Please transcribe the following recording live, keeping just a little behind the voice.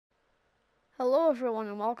Hello everyone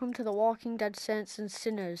and welcome to the Walking Dead Saints and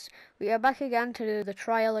Sinners. We are back again to do the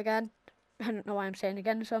trial again. I don't know why I'm saying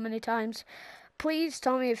again so many times. Please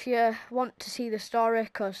tell me if you want to see the story,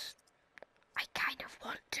 because I kind of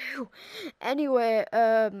want to. Anyway,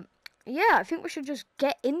 yeah, I think we should just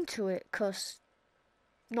get into it, because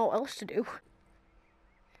not what else to do.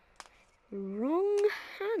 Wrong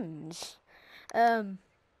hands.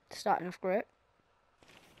 Starting off great.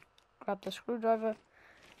 Grab the screwdriver,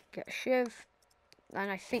 get a shiv, and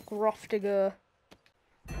I think we're off to go.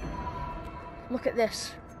 Look at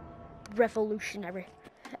this. Revolutionary.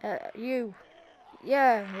 You.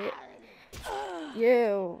 Yeah.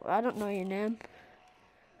 You. I don't know your name.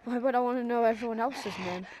 Why would I want to know everyone else's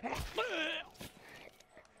name?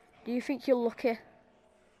 Do you think you're lucky?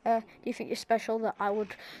 Do you think you're special that I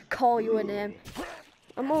would call you a name?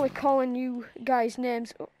 I'm only calling you guys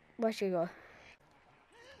names. Oh, where'd you go?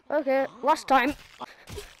 Okay, last time.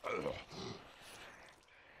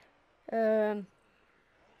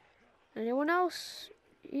 Anyone else?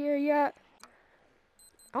 Yeah.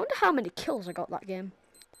 I wonder how many kills I got that game.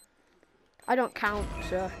 I don't count,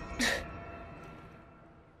 so.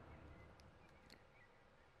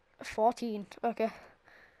 14, okay.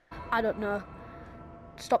 I don't know.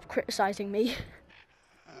 Stop criticizing me.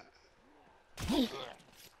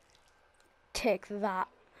 Take that.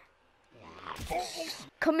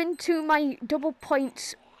 Come into my double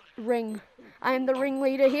points ring. I am the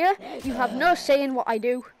ringleader here. You have no say in what I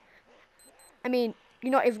do. I mean,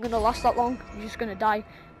 you're not even going to last that long. You're just going to die.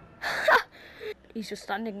 He's just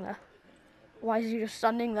standing there. Why is he just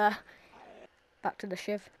standing there? Back to the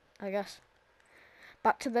shiv, I guess.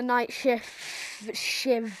 Back to the night shift.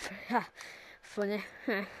 Shiv. Funny.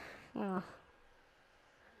 Oh.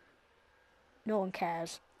 No one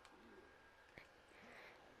cares.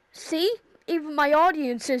 See? Even my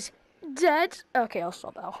audience is dead. Okay, I'll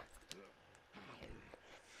stop now.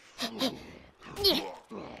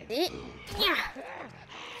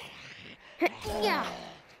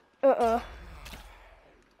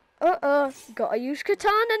 Gotta use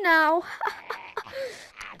katana now.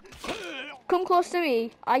 Come close to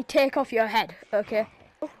me. I take off your head, okay?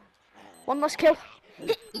 One last kill.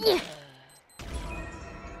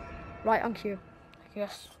 Right on cue, I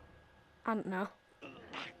guess. I don't know.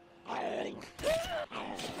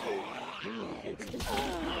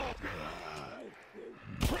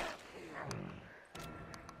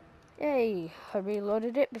 Hey, I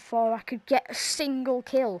reloaded it before I could get a single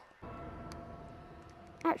kill.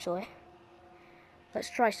 Actually, let's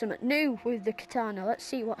try something new with the katana. Let's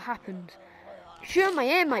see what happens. Sure, my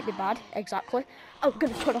aim might be bad, exactly. I'm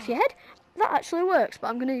going to cut off your head. That actually works, but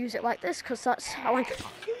I'm going to use it like this because that's how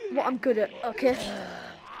what I'm good at, okay?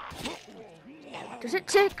 Does it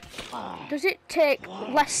take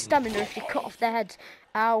less stamina if you cut off their heads?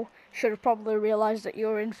 Ow, should have probably realised that you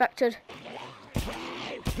were infected.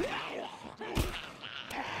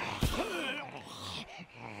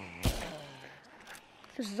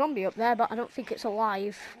 There's a zombie up there, but I don't think it's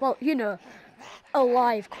alive. Well, you know,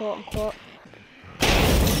 alive, quote unquote.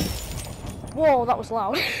 Whoa, that was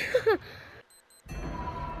loud.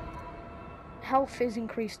 Health is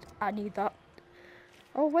increased. I need that.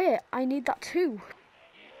 Oh wait, I need that too.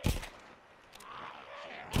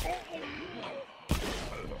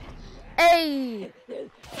 Hey!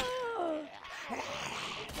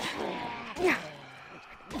 Yeah.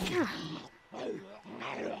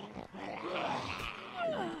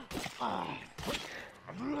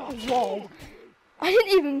 Whoa! I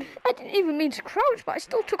didn't even mean to crouch, but I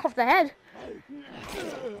still took off the head.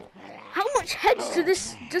 How much heads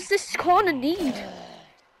does this corner need?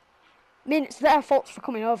 I mean, it's their fault for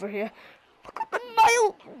coming over here. Look at the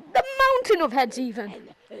mountain of heads even.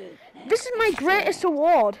 This is my greatest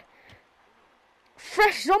award.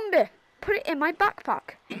 Fresh zombie. Put it in my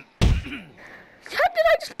backpack. How did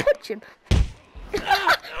I just punch him? You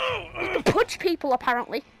can punch people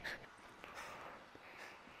apparently.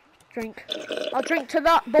 Drink. I'll drink to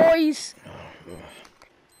that, boys.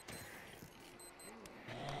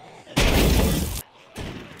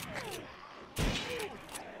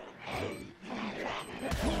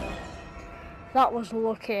 That was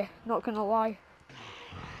lucky, not gonna lie.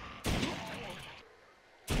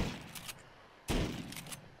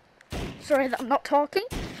 Sorry that I'm not talking.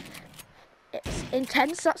 It's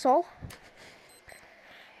intense, that's all.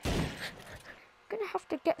 Gonna have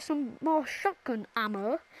to get some more shotgun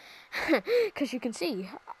ammo. Because you can see,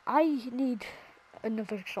 I need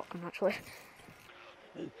another shotgun actually.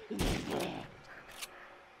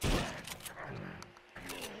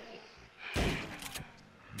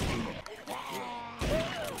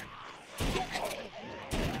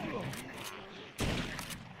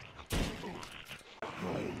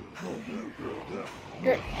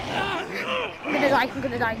 I'm gonna die, I'm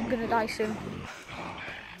gonna die, I'm gonna die soon.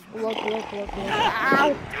 Blood, blood, blood, blood.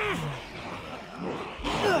 Ow!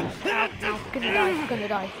 Ow, ow, gonna die, gonna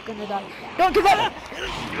die, gonna die. Don't give up!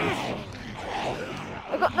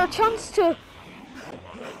 I got no chance to...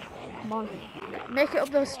 Come on, make it up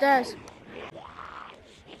those stairs.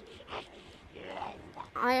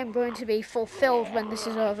 I am going to be fulfilled when this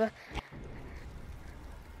is over.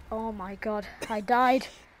 Oh my god, I died.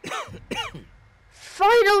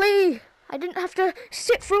 Finally! I didn't have to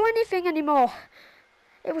sit through anything anymore.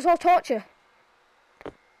 It was all torture.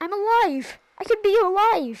 I'm alive! I can be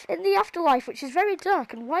alive in the afterlife, which is very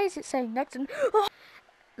dark. And why is it saying next? And oh,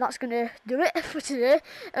 that's gonna do it for today.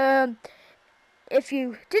 If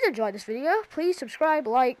you did enjoy this video, please subscribe,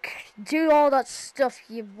 like, do all that stuff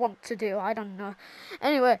you want to do. I don't know.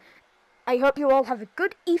 Anyway, I hope you all have a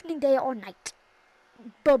good evening, day, or night.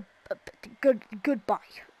 Goodbye.